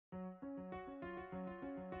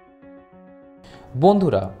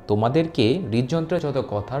বন্ধুরা, তোমাদেরকে হৃদযন্ত্রে যত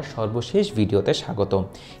কথার সর্বশেষ ভিডিওতে স্বাগতম।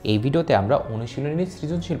 এই ভিডিওতে আমরা অনুশীলনী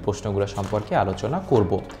সৃজনশীল প্রশ্নগুলো সম্পর্কে আলোচনা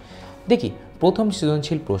করব। দেখি, প্রথম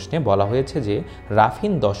সৃজনশীল প্রশ্নে বলা হয়েছে যে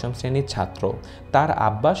রাফিন দশম শ্রেণীর ছাত্র, তার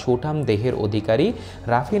আব্বা সুঠাম দেহের অধিকারী।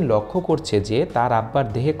 রাফিন লক্ষ্য করছে যে তার আব্বার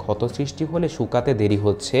দেহে ক্ষত সৃষ্টি হলে শুকাতে দেরি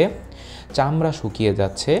হচ্ছে, চামড়া শুকিয়ে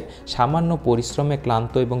যাচ্ছে, সামান্য পরিশ্রমে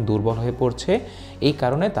ক্লান্ত এবং দুর্বল হয়ে পড়ছে। এই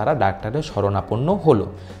কারণে তারা ডাক্তারের শরণাপন্ন হলো।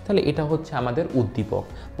 তাহলে এটা হচ্ছে আমাদের উদ্দীপক।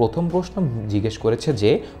 প্রথম প্রশ্ন জিজ্ঞেস করেছে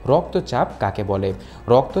যে রক্তচাপ কাকে বলে।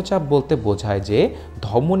 রক্তচাপ বলতে বোঝায় যে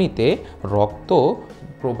ধমনীতে রক্ত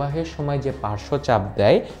প্রবাহের সময় যে পার্শ্বচাপ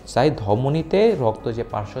দেয়, তাই ধমনীতে রক্ত যে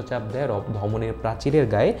পার্শ্বচাপ দেয় ধমনীর প্রাচীরের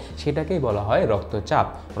গায়ে, সেটাকেই বলা হয় রক্তচাপ।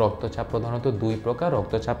 রক্তচাপ প্রধানত দুই প্রকার।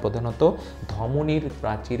 রক্তচাপ প্রধানত ধমনীর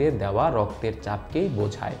প্রাচীরে দেওয়া রক্তের চাপকেই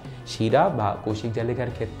বোঝায়। শিরা বা কৌশিক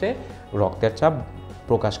জালিকার ক্ষেত্রে রক্তের চাপ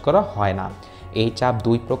প্রকাশ করা হয় না। এই চাপ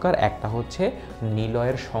দুই প্রকার। একটা হচ্ছে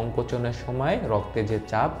নিলয়ের সংকোচনের সময় রক্তে যে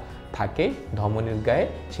চাপ থাকে ধমনীর গায়ে,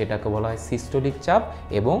 সেটাকে বলা হয় সিস্টোলিক চাপ,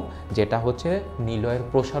 এবং যেটা হচ্ছে নিলয়ের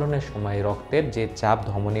প্রসারণের সময় রক্তের যে চাপ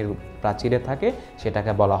ধমনীর প্রাচীরে থাকে,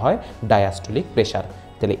 সেটাকে বলা হয় ডায়াস্টোলিক প্রেসার।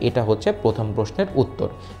 তাহলে এটা হচ্ছে প্রথম প্রশ্নের উত্তর।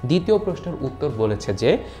 দ্বিতীয় প্রশ্নের উত্তর বলেছে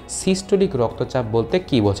যে সিস্টোলিক রক্তচাপ বলতে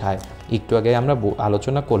কি বোঝায়। একটু আগে আমরা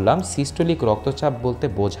আলোচনা করলাম, সিস্টোলিক রক্তচাপ বলতে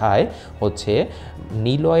বোঝায় হচ্ছে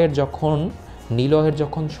নিলয়ের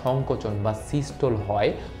যখন সংকোচন বা সিস্টোল হয়,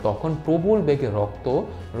 তখন প্রবল বেগে রক্ত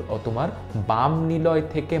তোমার বাম নিলয়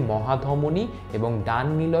থেকে মহাধমনী এবং ডান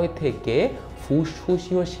নিলয় থেকে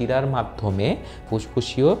ফুসফুসীয় শিরার মাধ্যমে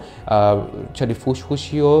ফুসফুসীয়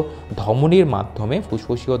ধমনীর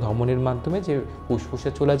মাধ্যমে যে ফুসফুসে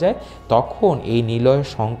চলে যায়, তখন এই নিলয়ের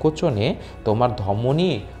সংকোচনে তোমার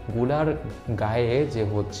ধমনীগুলার গায়ে যে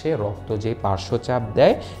হচ্ছে রক্ত যে পার্শ্বচাপ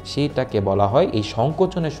দেয়, সেইটাকে বলা হয়, এই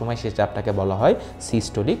সংকোচনের সময় সেই চাপটাকে বলা হয়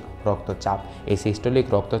সিস্টোলিক রক্তচাপ। এই সিস্টোলিক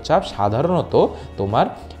রক্তচাপ সাধারণত তোমার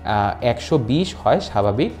 120 হয়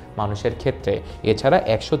স্বাভাবিক মানুষের ক্ষেত্রে। এছাড়া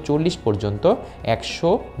 140 পর্যন্ত,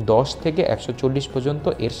 110 থেকে 140 পর্যন্ত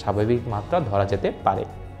এর স্বাভাবিক মাত্রা ধরা যেতে পারে।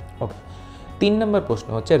 ওকে, 3 নম্বর প্রশ্ন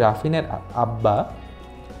হচ্ছে রাফিনের আব্বা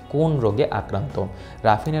কোন রোগে আক্রান্ত।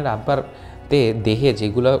 রাফিনের আব্বার দেহে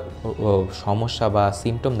যেগুলো সমস্যা বা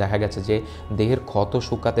সিমটম দেখা গেছে, যে দেহের ক্ষত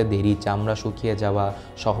শুকাতে দেরি, চামড়া শুকিয়ে যাওয়া,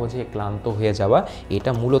 সহজে ক্লান্ত হয়ে যাওয়া,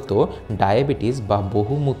 এটা মূলত ডায়াবেটিস বা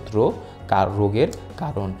বহুমূত্র রোগের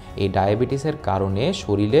কারণ। এই ডায়াবেটিসের কারণে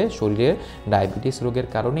শরীরে ডায়াবেটিস রোগের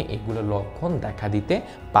কারণে এগুলো লক্ষণ দেখা দিতে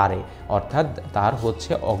পারে। অর্থাৎ তার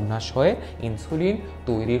হচ্ছে অগ্নাশয়ে ইনসুলিন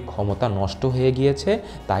তৈরির ক্ষমতা নষ্ট হয়ে গিয়েছে,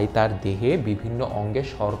 তাই তার দেহে বিভিন্ন অঙ্গে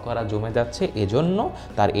শর্করা জমে যাচ্ছে, এজন্য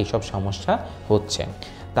তার এইসব সমস্যা হচ্ছে।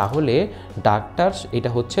 তাহলে এটা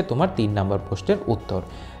হচ্ছে তোমার 3 নম্বর প্রশ্নের উত্তর।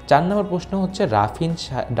 4 নম্বর প্রশ্ন হচ্ছে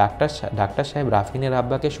ডাক্তার সাহেব রাফিনের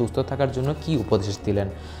আব্বাকে সুস্থ থাকার জন্য কি উপদেশ দিলেন।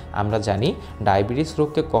 আমরা জানি ডায়াবেটিস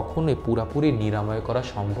রোগকে কখনোই পুরোপুরি নিরাময় করা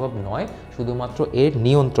সম্ভব নয়, শুধুমাত্র এর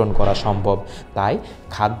নিয়ন্ত্রণ করা সম্ভব। তাই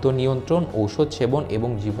খাদ্য নিয়ন্ত্রণ, ঔষধ সেবন এবং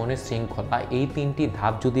জীবনের শৃঙ্খলা, এই 3টি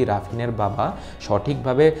ধাপ যদি রাফিনের বাবা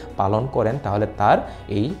সঠিকভাবে পালন করেন, তাহলে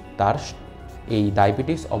তার এই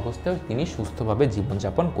ডায়াবেটিস অবস্থায় তিনি সুস্থভাবে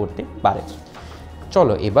জীবনযাপন করতে পারেন।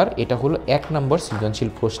 চলো, এবার এটা হলো 1 নম্বর সৃজনশীল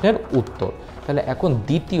প্রশ্নের উত্তর। তাহলে এখন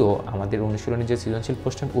দ্বিতীয় আমাদের অনুশীলনী যে সৃজনশীল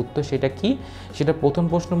প্রশ্নের উত্তর, সেটা কি? সেটা প্রথম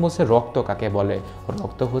প্রশ্ন বলছে রক্ত কাকে বলে।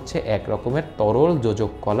 রক্ত হচ্ছে এক রকমের তরল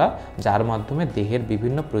যোজক কলা, যার মাধ্যমে দেহের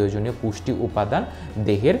বিভিন্ন প্রয়োজনীয় পুষ্টি উপাদান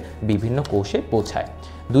দেহের বিভিন্ন কোষে পৌঁছায়।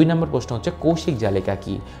 2 নম্বর প্রশ্ন হচ্ছে কৌশিক জালিকা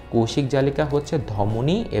কি। কৌশিক জালিকা হচ্ছে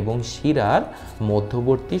ধমনী এবং শিরার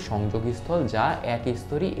মধ্যবর্তী সংযোগস্থল, যা এক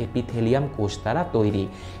স্তরী এপিথেলিয়াম কোষ দ্বারা তৈরি।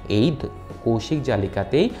 এই কৌশিক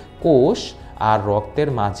জালিকাতেই কোষ আর রক্তের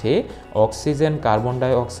মাঝে অক্সিজেন, কার্বন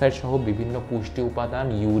ডাই অক্সাইড সহ বিভিন্ন পুষ্টি উপাদান,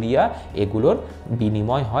 ইউরিয়া, এগুলোর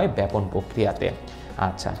বিনিময় হয় ব্যাপন প্রক্রিয়াতে।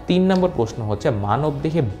 আচ্ছা, 3 নম্বর প্রশ্ন হচ্ছে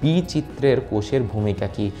মানবদেহে বি চিত্রের কোষের ভূমিকা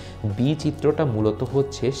কি। বি চিত্রটা মূলত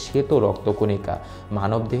হচ্ছে শ্বেত রক্তকণিকা।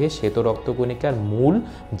 মানবদেহে শ্বেত রক্তকণিকার মূল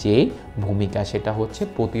যে ভূমিকা, সেটা হচ্ছে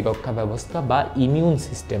প্রতিরক্ষা ব্যবস্থা বা ইমিউন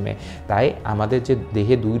সিস্টেমে। তাই আমাদের যে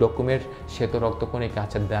দেহে 2 রকমের শ্বেত রক্তকণিকা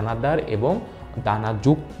আছে, দানাদার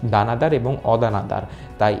এবং অদানাদার।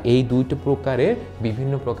 তাই এই 2টি প্রকারের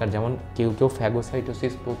বিভিন্ন প্রকার, যেমন কেউ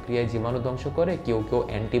ফ্যাগোসাইটোসিস প্রক্রিয়ায় জীবাণু ধ্বংস করে, কেউ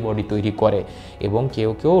অ্যান্টিবডি তৈরি করে, এবং কেউ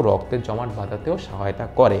রক্তের জমাট বাঁধাতেও সহায়তা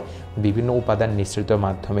করে বিভিন্ন উপাদান নিঃসৃতের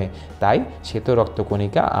মাধ্যমে। তাই শ্বেত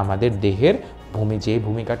রক্তকণিকা আমাদের দেহের যে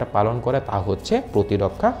ভূমিকাটা পালন করে, তা হচ্ছে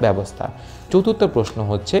প্রতিরক্ষা ব্যবস্থা। চতুর্থ প্রশ্ন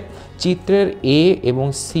হচ্ছে চিত্রের এ এবং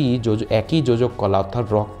সি একই যোজক কলা, অর্থাৎ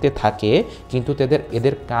রক্তে থাকে, কিন্তু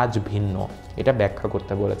এদের কাজ ভিন্ন, এটা ব্যাখ্যা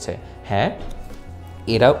করতে বলেছে। হ্যাঁ,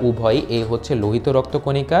 এরা উভয়ই, এ হচ্ছে লোহিত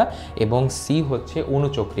রক্তকণিকা এবং সি হচ্ছে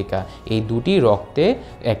অণুচক্রিকা। এই দুটি রক্তে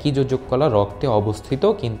একই যোজক কলা রক্তে অবস্থিত,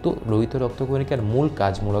 কিন্তু লোহিত রক্তকণিকার মূল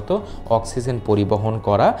কাজ মূলত অক্সিজেন পরিবহন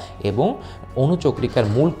করা এবং অণুচক্রিকার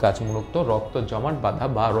মূল কাজ মূলত রক্ত জমাট বাঁধা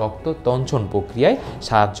বা রক্ত তঞ্চন প্রক্রিয়ায়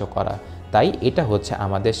সাহায্য করা। তাই এটা হচ্ছে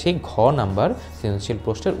আমাদের সেই ঘ নাম্বার সৃজনশীল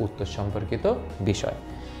প্রশ্নের উত্তর সম্পর্কিত বিষয়।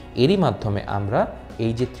 এরই মাধ্যমে আমরা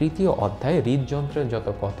এই যে তৃতীয় অধ্যায় হৃদযন্ত্রের যত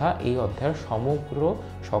কথা, এই অধ্যায়ের সমগ্র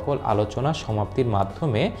সকল আলোচনা সমাপ্তির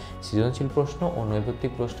মাধ্যমে সৃজনশীল প্রশ্ন ও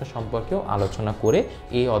নৈর্ব্যক্তিক প্রশ্ন সম্পর্কেও আলোচনা করে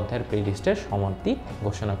এই অধ্যায়ের প্লেলিস্টের সমাপ্তি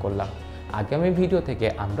ঘোষণা করলাম। আগামী ভিডিও থেকে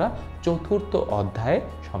আমরা চতুর্থ অধ্যায়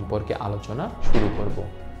সম্পর্কে আলোচনা শুরু করব।